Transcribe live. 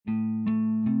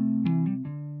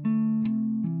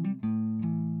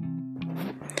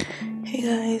Hey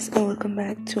guys, and welcome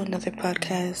back to another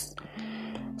podcast.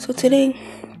 So today,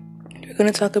 we're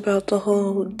going to talk about the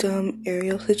whole dumb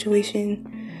Ariel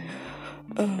situation.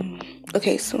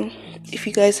 Okay, so if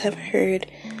you guys have heard,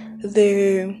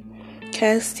 they're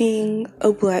casting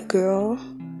a black girl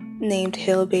named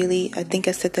Halle Bailey. I think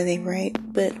I said the name right,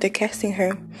 but they're casting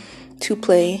her to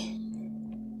play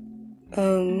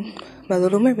My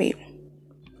Little Mermaid,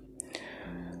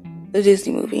 the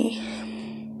Disney movie.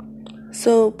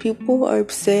 So people are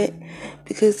upset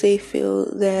because they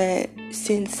feel that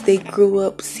since they grew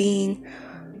up seeing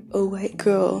a white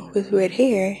girl with red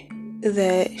hair,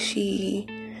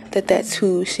 that's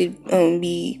who should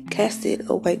be casted,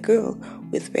 a white girl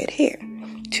with red hair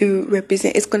to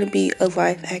represent. It's going to be a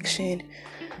live action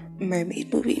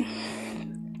mermaid movie.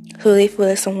 So they feel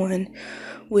that someone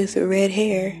with red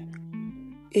hair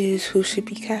is who should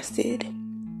be casted.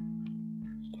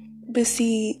 But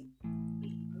see,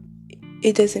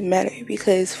 it doesn't matter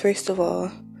because, first of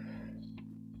all,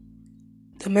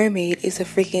 the mermaid is a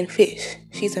freaking fish.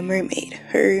 She's a mermaid.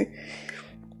 Her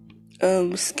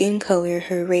skin color,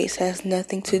 her race has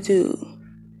nothing to do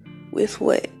with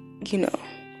has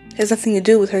nothing to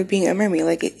do with her being a mermaid.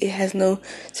 Like, it has no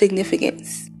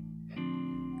significance.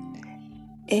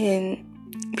 And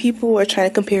people are trying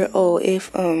to compare,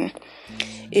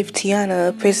 if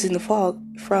Tiana, Princess and the Frog,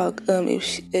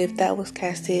 if that was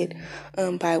casted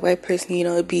by a white person,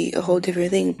 it'd be a whole different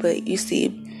thing. But you see,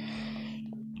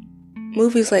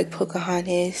 movies like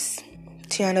Pocahontas,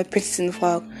 Tiana, Princess and the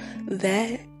Frog,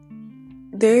 that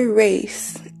their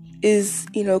race is,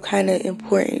 kind of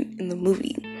important in the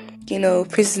movie.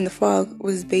 Princess and the Frog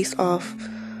was based off,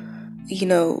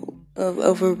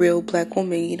 of a real black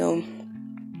woman,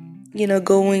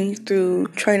 going through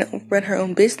trying to run her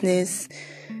own business.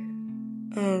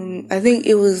 I think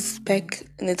it was back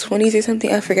in the 20s or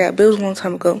something, I forgot, but it was a long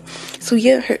time ago. So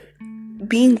yeah, her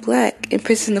being black in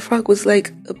Princess and the Frog was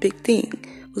like a big thing.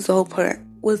 Was the whole part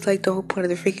of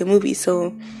the freaking movie.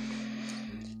 So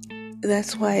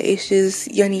that's why it's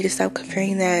just, y'all need to stop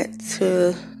comparing that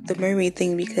to the mermaid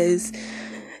thing, because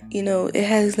it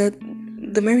has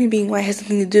the mermaid being white has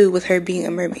nothing to do with her being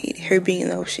a mermaid, her being in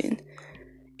the ocean.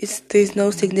 There's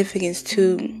no significance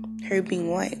to her being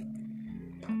white.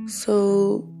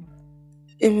 So,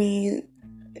 I mean,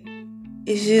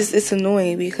 it's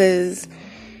annoying because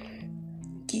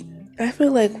I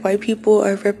feel like white people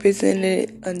are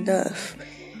represented enough,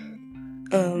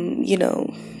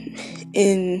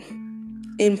 in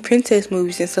princess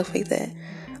movies and stuff like that.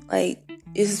 Like,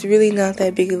 it's really not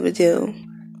that big of a deal.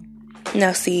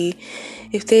 Now, see,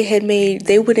 if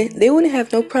they wouldn't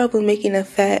have no problem making a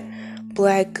fat,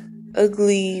 black,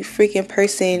 ugly freaking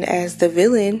person as the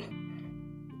villain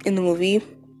in the movie.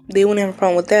 They wouldn't have a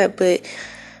problem with that, but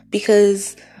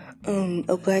because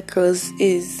a black girl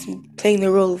is playing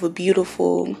the role of a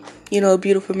beautiful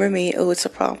mermaid, it's a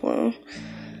problem.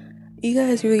 You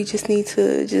guys really just need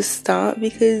to just stop,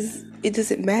 because it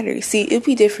doesn't matter. See, it'd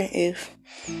be different if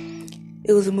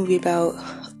it was a movie about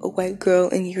a white girl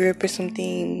in Europe or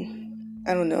something.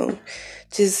 I don't know,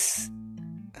 just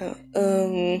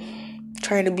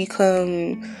trying to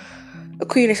become a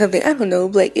queen or something. I don't know,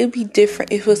 like, it'd be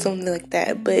different if it was something like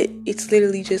that. But it's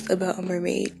literally just about a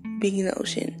mermaid being in the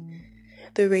ocean.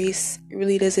 The race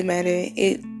really doesn't matter.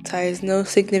 It ties no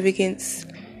significance.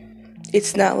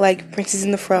 It's not like Princess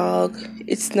and the Frog.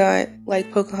 It's not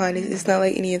like Pocahontas. It's not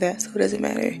like any of that, so it doesn't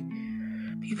matter.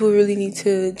 People really need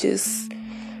to just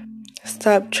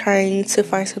stop trying to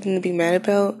find something to be mad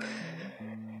about.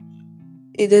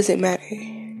 It doesn't matter.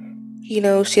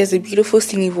 She has a beautiful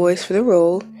singing voice for the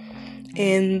role,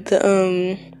 and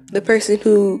the person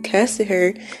who casted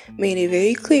her made it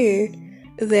very clear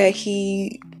that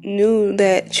he knew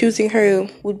that choosing her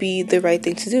would be the right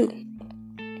thing to do.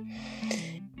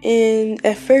 And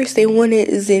at first they wanted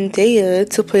Zendaya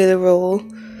to play the role,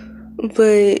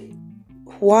 but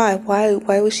why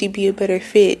would she be a better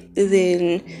fit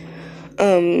than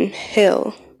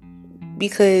Halle?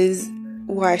 Because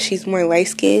why? She's more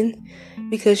light-skinned?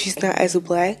 Because she's not as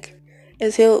black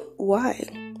as Halle?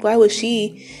 Why would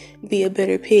she be a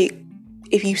better pick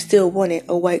if you still wanted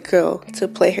a white girl to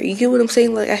play her? You get what I'm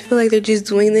saying? Like, I feel like they're just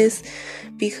doing this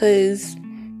because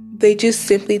they just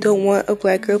simply don't want a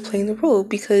black girl playing the role,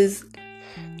 because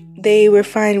they were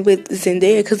fine with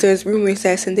Zendaya, because there's rumors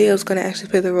that Zendaya was going to actually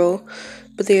play the role,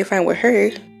 but they were fine with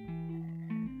her.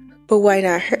 But why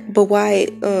not her? But why,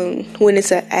 when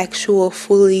it's an actual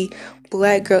fully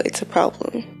black girl, it's a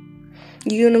problem?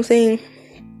 You know what I'm saying?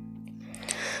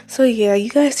 So yeah,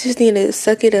 you guys just need to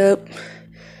suck it up.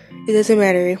 It doesn't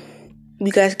matter.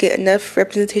 You guys get enough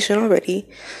representation already.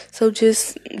 So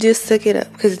just suck it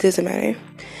up, because it doesn't matter.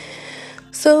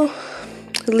 So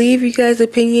leave you guys'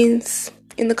 opinions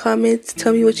in the comments.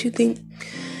 Tell me what you think.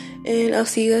 And I'll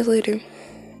see you guys later.